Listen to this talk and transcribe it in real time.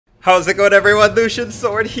How's it going, everyone? Lucian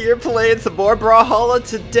Sword here, playing some more Brawlhalla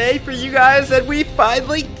today for you guys, and we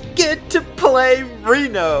finally get to play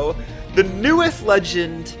Reno, the newest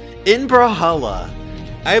legend in Brawlhalla.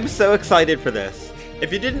 I am so excited for this.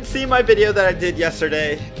 If you didn't see my video that I did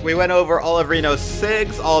yesterday, we went over all of Reno's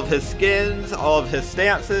SIGs, all of his skins, all of his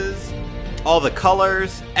stances, all the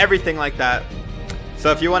colors, everything like that.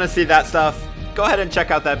 So if you want to see that stuff, go ahead and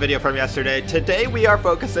check out that video from yesterday. Today we are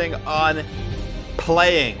focusing on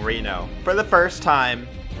playing Reno for the first time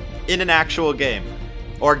in an actual game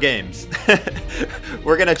or games.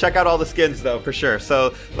 We're gonna check out all the skins though for sure,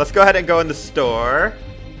 so let's go ahead and go in the store.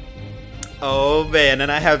 Oh man,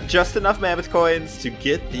 and I have just enough mammoth coins to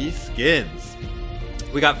get these skins.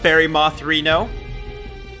 We got Fairy Moth Reno.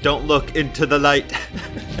 Don't look into the light.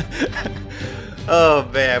 Oh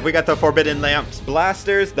man, we got the Forbidden Lamps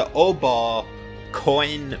blasters, the O-Ball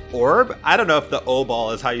coin orb. I don't know if the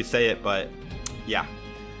O-Ball is how you say it, but yeah,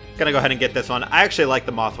 gonna go ahead and get this one. I actually like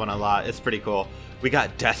the moth one a lot. It's pretty cool. We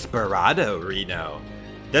got Desperado Reno.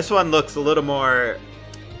 This one looks a little more,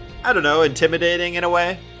 I don't know, intimidating in a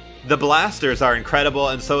way. The blasters are incredible,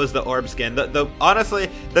 and so is the orb skin. Honestly,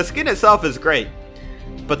 the skin itself is great,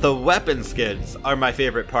 but the weapon skins are my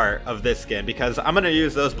favorite part of this skin because I'm gonna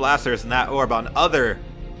use those blasters and that orb on other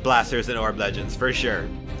blasters and orb legends for sure.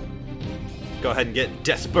 Go ahead and get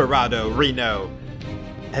Desperado Reno.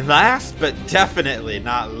 And last but definitely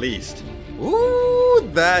not least, ooh,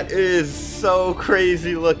 that is so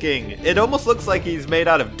crazy looking. It almost looks like he's made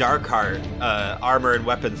out of Darkheart armor and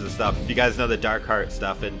weapons and stuff. If you guys know the Darkheart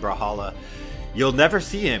stuff in Brawlhalla, you'll never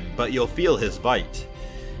see him, but you'll feel his bite.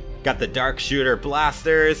 Got the Dark Shooter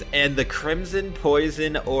blasters and the Crimson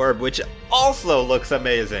Poison Orb, which also looks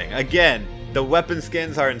amazing. Again, the weapon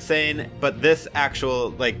skins are insane, but this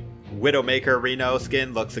actual like Widowmaker Reno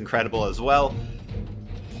skin looks incredible as well.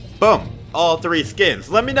 Boom, all three skins.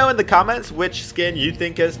 Let me know in the comments which skin you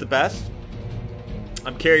think is the best.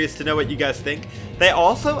 I'm curious to know what you guys think. They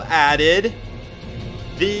also added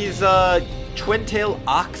these twin-tailed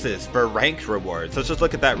oxes for ranked rewards. Let's just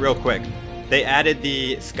look at that real quick. They added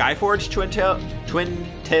the Skyforged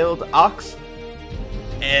twin-tailed ox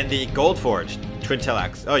and the Goldforged twin-tailed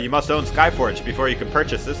ox. Oh, you must own Skyforged before you can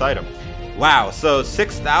purchase this item. Wow, so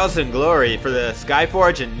 6,000 glory for the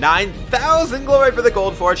Skyforge and 9,000 glory for the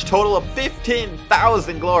Goldforge. Total of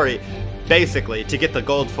 15,000 glory, basically, to get the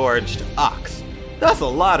Goldforged Ox. That's a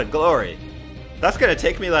lot of glory. That's going to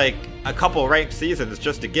take me like a couple ranked seasons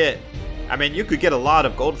just to get. I mean, you could get a lot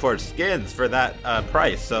of Goldforged skins for that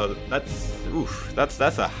price, so that's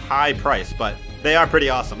a high price, but they are pretty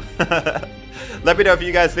awesome. Let me know if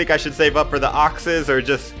you guys think I should save up for the Oxes or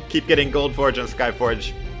just keep getting Goldforge and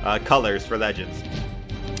Skyforge colors for legends.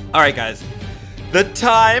 Alright guys, the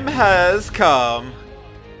time has come.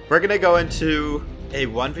 We're gonna go into a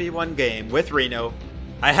 1v1 game with Reno.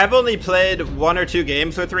 I have only played 1 or 2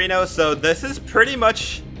 games with Reno, so this is pretty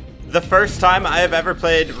much the first time I have ever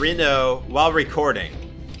played Reno while recording.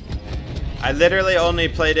 I literally only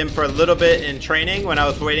played him for a little bit in training when I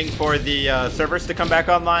was waiting for the servers to come back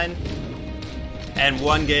online, and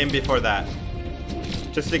 1 game before that,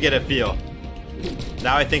 just to get a feel.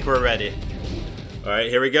 Now I think we're ready. Alright,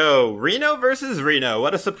 here we go. Reno versus Reno.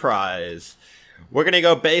 What a surprise. We're going to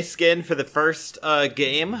go base skin for the first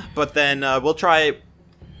game, but then we'll try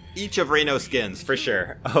each of Reno's skins for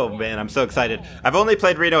sure. Oh man, I'm so excited. I've only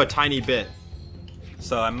played Reno a tiny bit,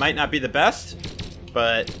 so I might not be the best,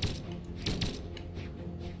 but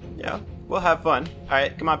yeah, we'll have fun.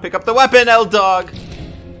 Alright, come on, pick up the weapon, L-Dog!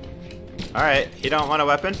 Alright, you don't want a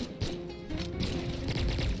weapon?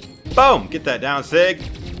 Boom! Get that down sig.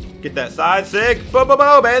 Get that side sig. Boom, boom,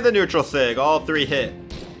 boom! And the neutral sig. All 3 hit.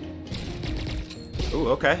 Ooh,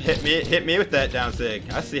 okay. Hit me with that down sig.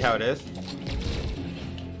 I see how it is.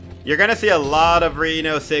 You're gonna see a lot of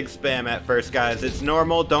Reno sig spam at first, guys. It's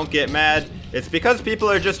normal. Don't get mad. It's because people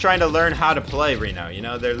are just trying to learn how to play Reno. You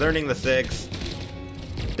know, they're learning the sigs.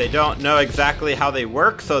 They don't know exactly how they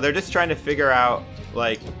work, so they're just trying to figure out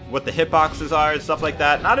like what the hitboxes are and stuff like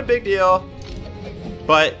that. Not a big deal.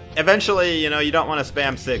 But eventually, you know, you don't want to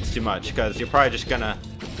spam SIGs too much because you're probably just gonna...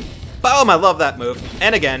 Boom! I love that move.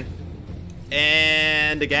 And again.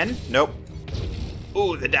 And again. Nope.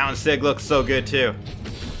 Ooh, the down SIG looks so good too.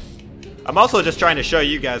 I'm also just trying to show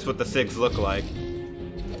you guys what the SIGs look like.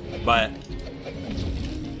 But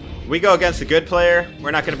we go against a good player,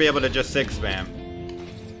 we're not going to be able to just SIG spam.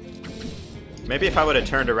 Maybe if I would have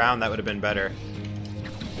turned around, that would have been better.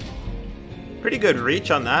 Pretty good reach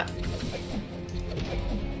on that.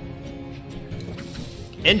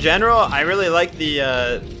 In general, I really like the,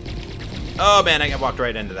 oh man, I walked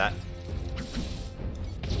right into that.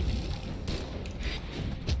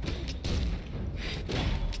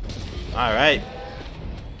 Alright.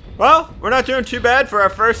 Well, we're not doing too bad for our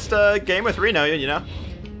first game with Reno, you know.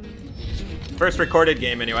 First recorded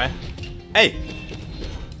game, anyway. Hey!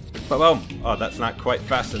 Boom. Oh, that's not quite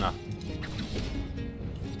fast enough.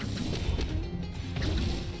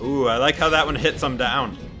 Ooh, I like how that one hits them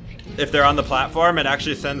down. If they're on the platform, it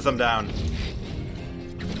actually sends them down.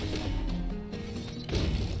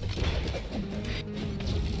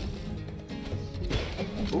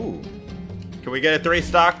 Ooh. Can we get a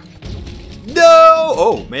 3-stock? No!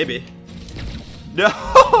 Oh, maybe. No,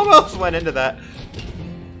 almost went into that.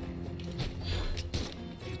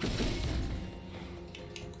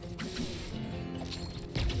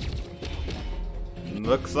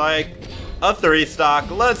 Looks like a 3-stock.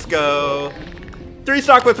 Let's go.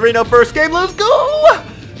 3-stock with Reno first game. Let's go!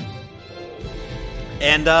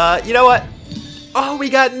 And, you know what? Oh, we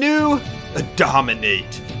got new...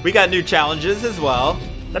 Dominate. We got new challenges as well.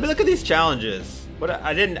 Let me look at these challenges. What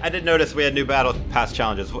I didn't notice we had new battle pass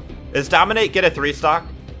challenges. Is Dominate get a 3-stock?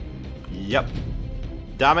 Yep.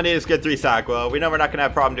 Dominate is good 3-stock. Well, we know we're not gonna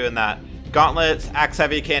have a problem doing that. Gauntlets, axe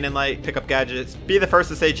heavy, cannon light, pick up gadgets. Be the first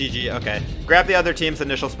to say GG. Okay. Grab the other team's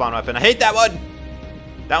initial spawn weapon. I hate that one.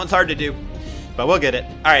 That one's hard to do, but we'll get it.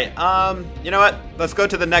 All right. You know what? Let's go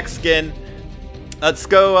to the next skin. Let's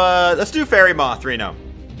go. Let's do Fairy Moth, Reno.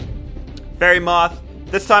 Fairy Moth.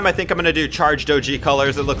 This time I think I'm gonna do charged OG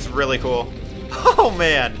colors. It looks really cool. Oh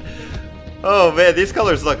man. Oh man, these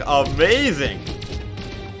colors look amazing.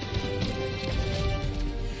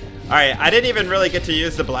 Alright, I didn't even really get to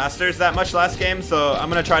use the blasters that much last game, so I'm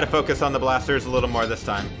gonna try to focus on the blasters a little more this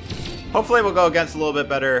time. Hopefully we'll go against a little bit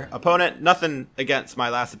better opponent. Nothing against my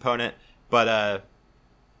last opponent, but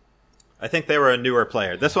I think they were a newer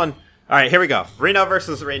player. This one, alright, here we go. Reno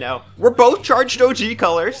versus Reno. We're both charged OG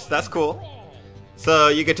colors. That's cool. So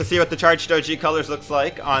you get to see what the charged OG colors looks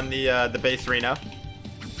like on the base Reno.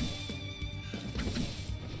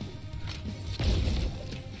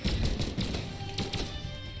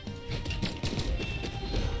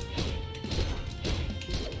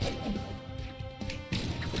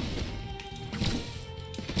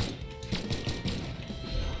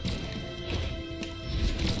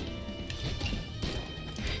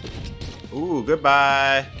 Ooh,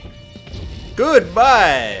 goodbye.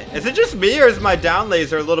 Goodbye! Is it just me or is my down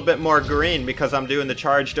laser a little bit more green because I'm doing the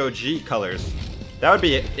charged OG colors? That would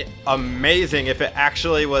be amazing if it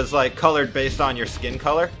actually was like colored based on your skin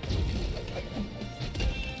color.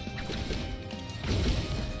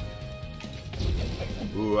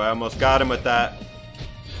 Ooh, I almost got him with that.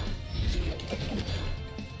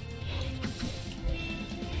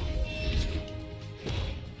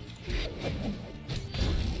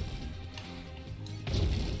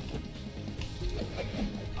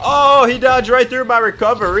 Oh, he dodged right through my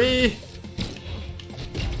recovery.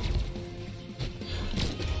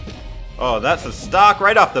 Oh, that's a stock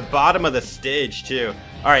right off the bottom of the stage, too.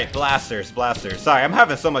 All right, blasters, blasters. Sorry, I'm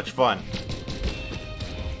having so much fun.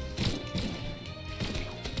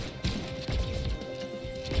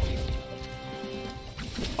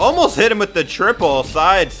 Almost hit him with the triple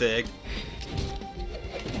side sig.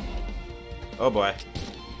 Oh, boy.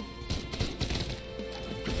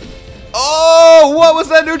 Oh, what was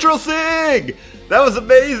that neutral sig? That was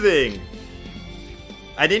amazing.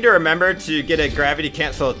 I need to remember to get a gravity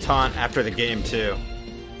cancel taunt after the game too.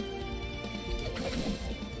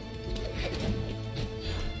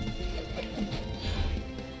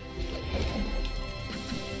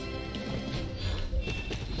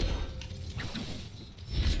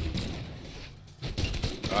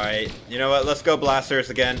 Alright, you know what? Let's go blasters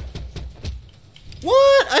again.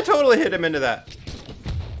 What? I totally hit him into that.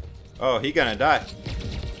 Oh, he gonna die.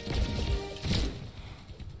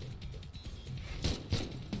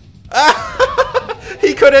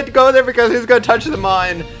 He couldn't go there because he was gonna touch the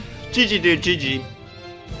mine. GG, dude, GG.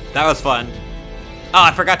 That was fun. Oh,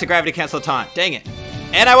 I forgot to gravity cancel taunt. Dang it.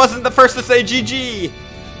 And I wasn't the first to say GG.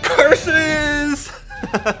 Curses!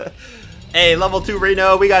 Hey, level 2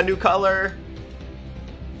 Reno, we got new color.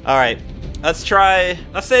 Alright, let's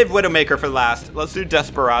save Widowmaker for last. Let's do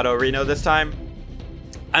Desperado Reno this time.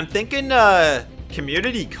 I'm thinking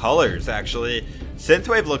community colors, actually.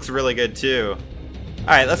 Synthwave looks really good, too.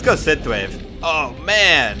 Alright, let's go Synthwave. Oh,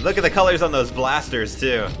 man. Look at the colors on those blasters,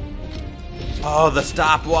 too. Oh, the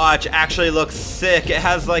stopwatch actually looks sick. It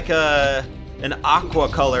has like an aqua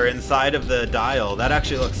color inside of the dial. That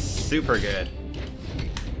actually looks super good.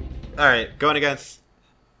 Alright, going against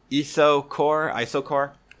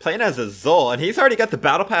Isocore. Playing as a Zol, and he's already got the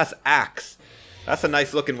Battle Pass axe. That's a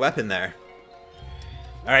nice looking weapon there.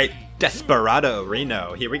 Alright, Desperado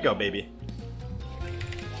Reno. Here we go, baby.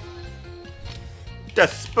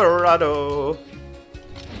 Desperado.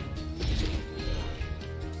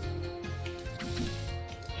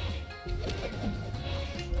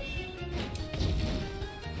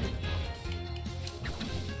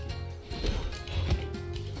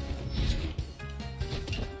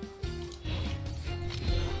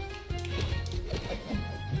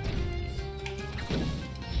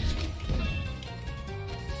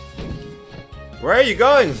 Where are you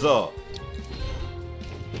going, Zul?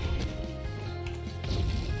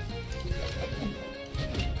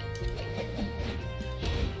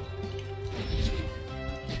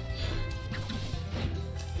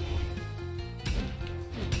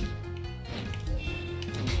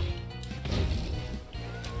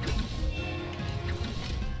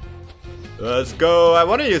 Let's go. I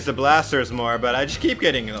want to use the blasters more, but I just keep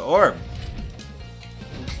getting the orb.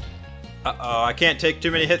 Uh-oh, I can't take too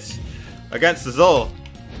many hits against the Zul.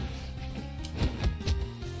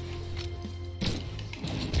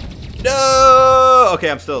 No! Okay,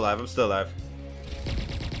 I'm still alive. I'm still alive.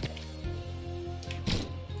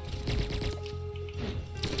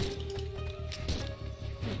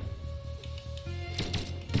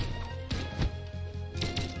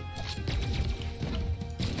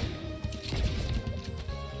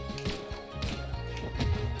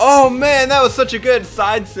 Oh man, that was such a good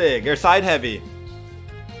side sig, or side heavy.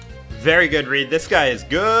 Very good read. This guy is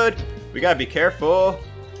good. We gotta be careful.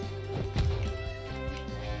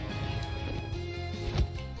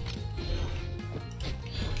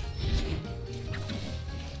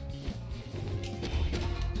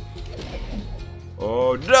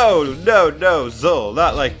 Oh no, no, no, Zul,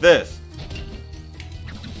 not like this.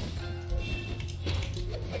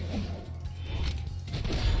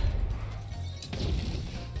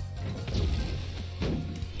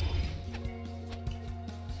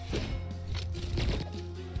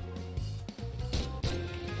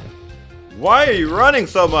 Why are you running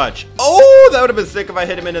so much? Oh, that would have been sick if I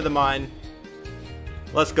hit him into the mine.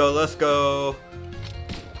 Let's go, let's go.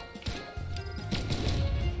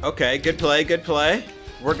 Okay, good play, good play.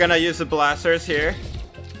 We're gonna use the blasters here.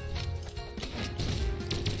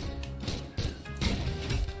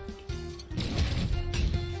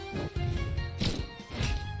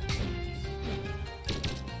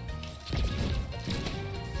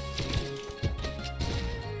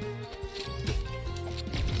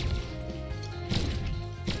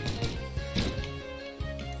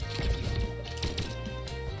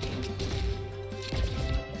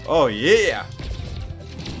 Oh yeah!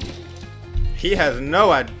 He has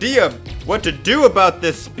no idea what to do about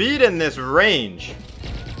this speed and this range.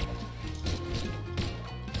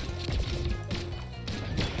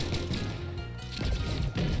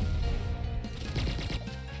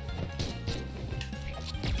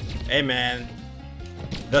 Hey man,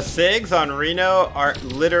 the SIGs on Reno are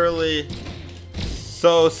literally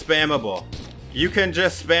so spammable. You can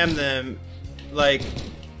just spam them like...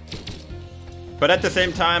 But at the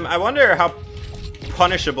same time, I wonder how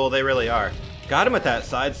punishable they really are. Got him with that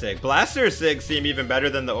side sig. Blaster SIGs seem even better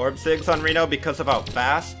than the orb SIGs on Reno because of how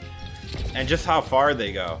fast and just how far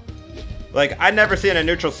they go. Like, I've never seen a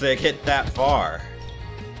neutral SIG hit that far.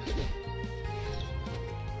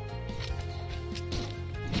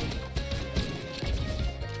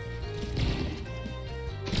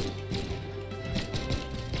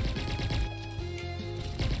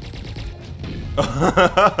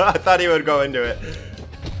 I thought he would go into it.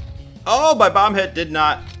 Oh, my bomb hit did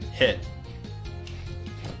not hit.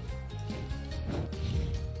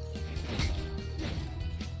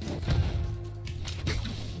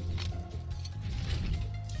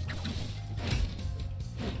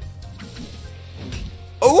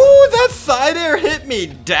 Oh, that side air hit me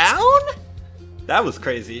down? That was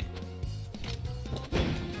crazy.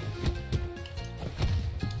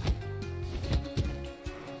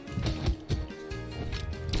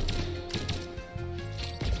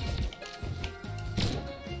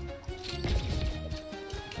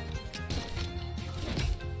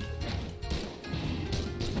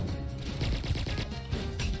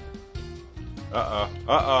 Uh-oh,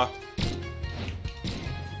 uh-oh.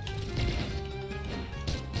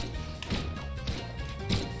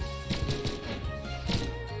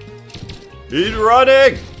 He's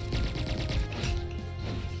running!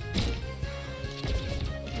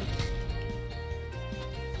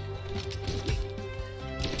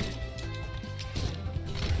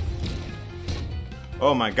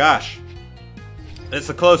 Oh my gosh. It's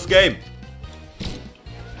a close game.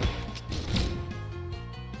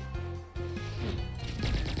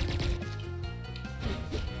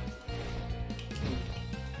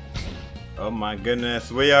 Oh my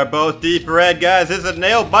goodness, we are both deep red, guys. This is a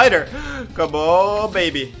nail biter. Come on,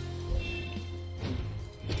 baby.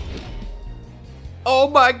 Oh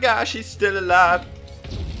my gosh, he's still alive.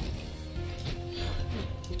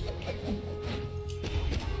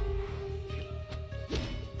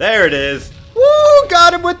 There it is. Woo,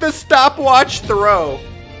 got him with the stopwatch throw.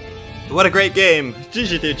 What a great game.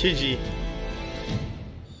 GG dude, GG.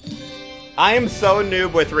 I am so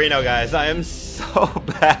noob with Reno, guys. I am so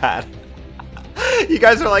bad. You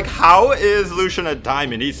guys are like, how is Lucian a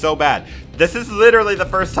diamond? He's so bad. This is literally the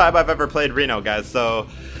first time I've ever played Reno, guys, so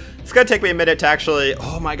it's gonna take me a minute to actually...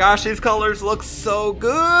 Oh my gosh, these colors look so good!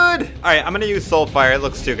 Alright, I'm gonna use Soulfire. It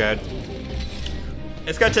looks too good.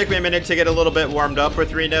 It's gonna take me a minute to get a little bit warmed up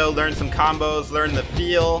with Reno, learn some combos, learn the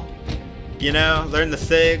feel, you know, learn the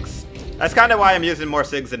SIGs. That's kind of why I'm using more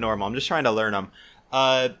SIGs than normal. I'm just trying to learn them.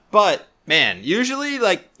 But... Man, usually,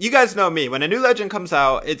 like, you guys know me. When a new legend comes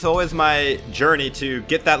out, it's always my journey to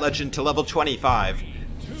get that legend to level 25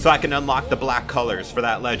 so I can unlock the black colors for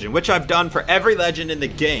that legend, which I've done for every legend in the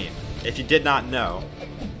game. If you did not know,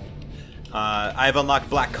 I've unlocked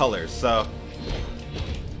black colors, so...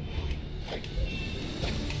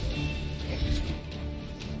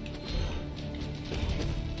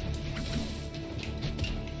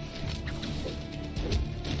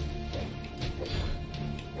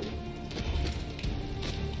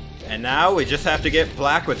 And now we just have to get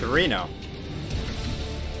black with Reno.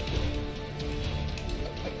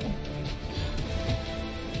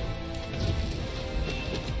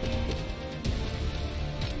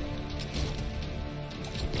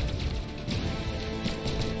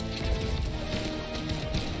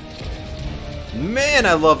 Man,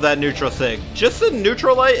 I love that neutral sig. Just the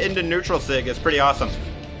neutral light into neutral sig is pretty awesome.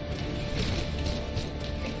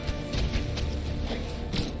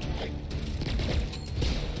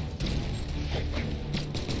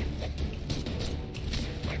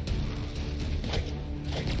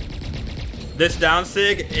 This down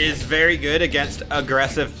sig is very good against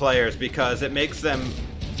aggressive players because it makes them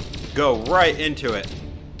go right into it.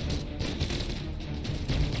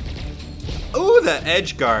 Ooh, the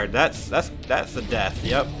edge guard. That's a death.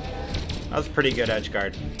 Yep. That was a pretty good edge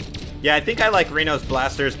guard. Yeah, I think I like Reno's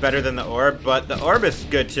blasters better than the orb, but the orb is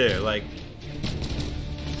good too. Like,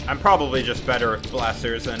 I'm probably just better with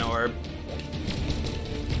blasters than orb.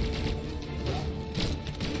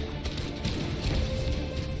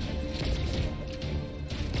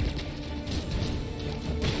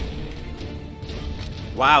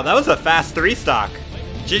 Wow, that was a fast 3-stock.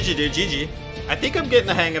 GG, dude, GG. I think I'm getting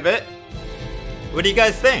the hang of it. What do you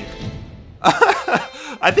guys think?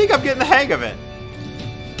 I think I'm getting the hang of it.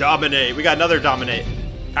 Dominate. We got another dominate.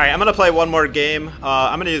 Alright, I'm going to play one more game.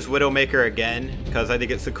 I'm going to use Widowmaker again because I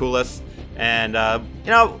think it's the coolest. And,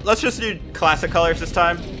 you know, let's just do classic colors this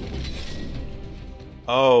time.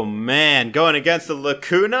 Oh, man. Going against the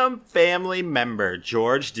Lacuna family member,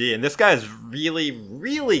 George D. And this guy is really,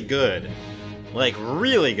 really good. Like,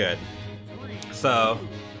 really good. So,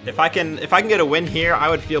 if I can get a win here, I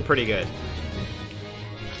would feel pretty good.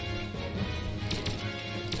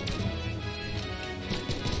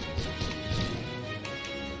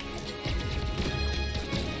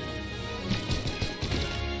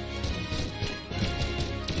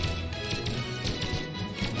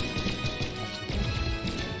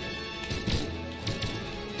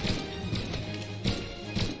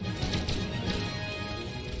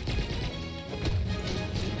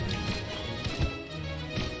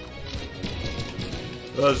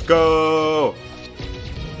 Let's go!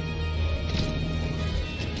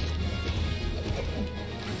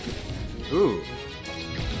 Ooh.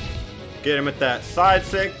 Get him with that side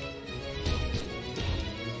sig.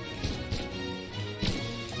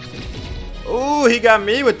 Ooh, he got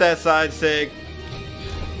me with that side sig.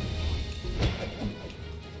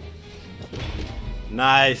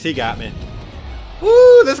 Nice, he got me.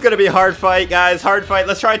 Woo, this is going to be a hard fight, guys. Hard fight.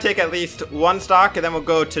 Let's try to take at least one stock, and then we'll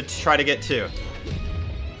go to try to get two.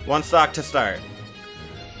 One stock to start.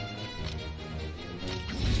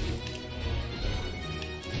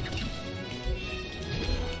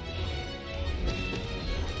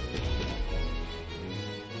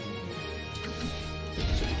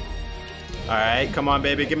 Alright, come on,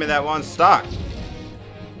 baby. Give me that one stock.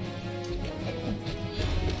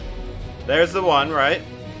 There's the one, right?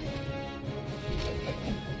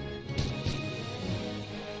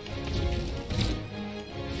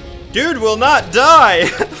 Dude will not die!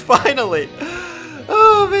 Finally!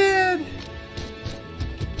 Oh, man!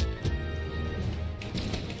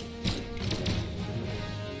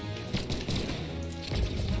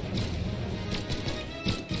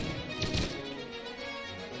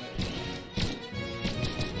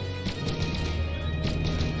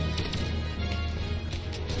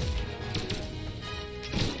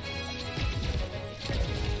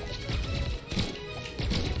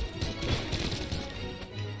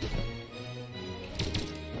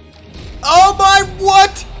 Oh my,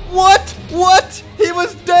 what? What? He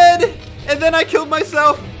was dead! And then I killed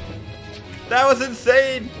myself! That was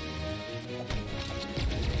insane!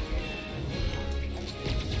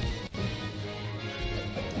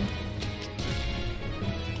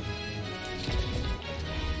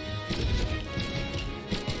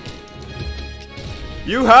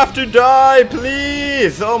 You have to die,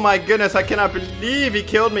 please! Oh my goodness, I cannot believe he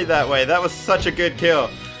killed me that way. That was such a good kill.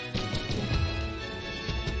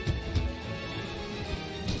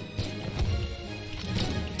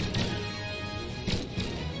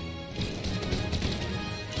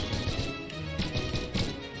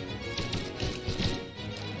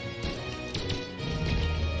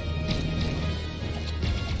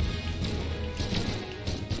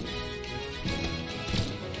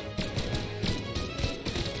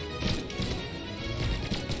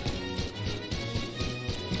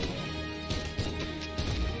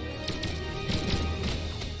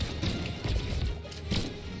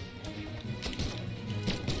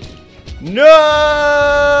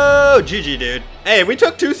 No! GG, dude. Hey, we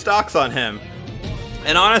took 2 stocks on him.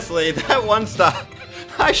 And honestly, that 1 stock,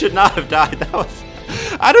 I should not have died. That was...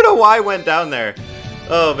 I don't know why I went down there.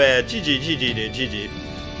 Oh, man. GG, dude. GG.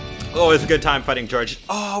 Oh, it was a good time fighting George.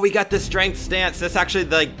 Oh, we got the strength stance. This is actually,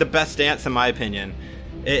 like, the best stance in my opinion.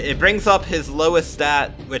 It brings up his lowest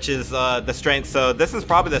stat, which is the strength. So this is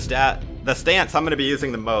probably the stance I'm going to be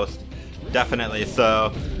using the most. Definitely.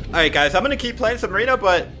 So... Alright guys, I'm going to keep playing some Reno,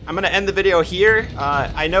 but I'm going to end the video here.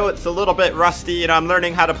 I know it's a little bit rusty, you know, I'm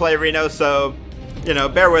learning how to play Reno, so, you know,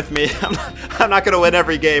 bear with me. I'm not going to win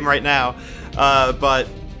every game right now, but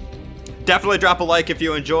definitely drop a like if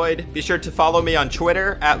you enjoyed. Be sure to follow me on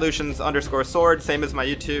Twitter, @Lucians_sword, same as my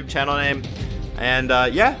YouTube channel name. And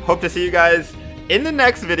yeah, hope to see you guys in the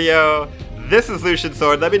next video. This is Lucian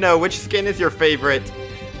Sword. Let me know which skin is your favorite.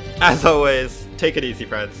 As always, take it easy,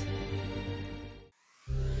 friends.